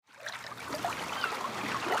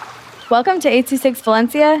Welcome to 826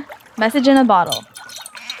 Valencia, message in a bottle.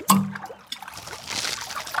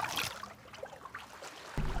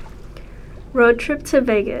 Road Trip to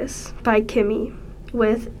Vegas by Kimmy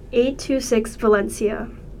with 826 Valencia.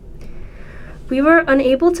 We were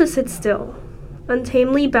unable to sit still,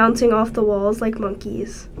 untamely bouncing off the walls like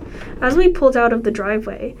monkeys. As we pulled out of the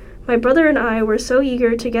driveway, my brother and I were so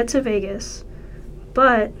eager to get to Vegas.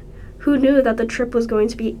 But who knew that the trip was going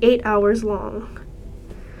to be 8 hours long?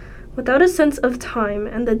 Without a sense of time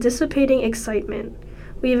and the dissipating excitement,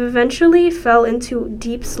 we eventually fell into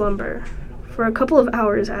deep slumber, for a couple of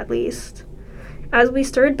hours at least. As we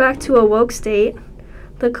stirred back to a woke state,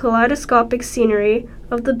 the kaleidoscopic scenery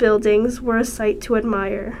of the buildings were a sight to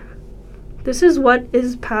admire. This is what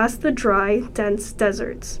is past the dry, dense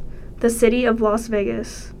deserts, the city of Las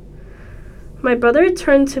Vegas. My brother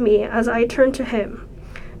turned to me as I turned to him,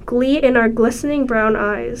 glee in our glistening brown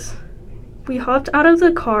eyes. We hopped out of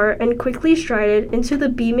the car and quickly strided into the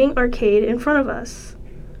beaming arcade in front of us.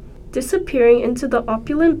 Disappearing into the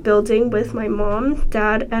opulent building with my mom,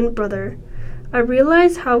 dad, and brother, I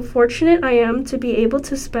realized how fortunate I am to be able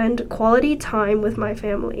to spend quality time with my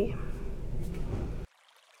family.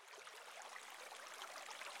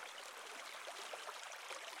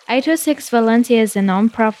 I26 Valencia is a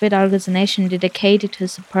non-profit organization dedicated to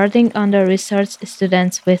supporting under-researched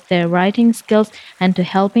students with their writing skills and to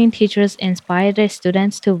helping teachers inspire their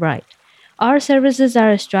students to write. Our services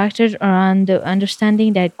are structured around the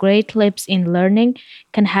understanding that great leaps in learning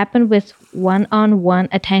can happen with one-on-one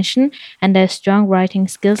attention and that strong writing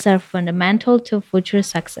skills are fundamental to future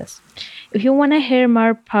success. If you want to hear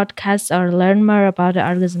more podcasts or learn more about the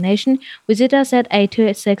organization, visit us at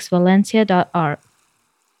a26valencia.org.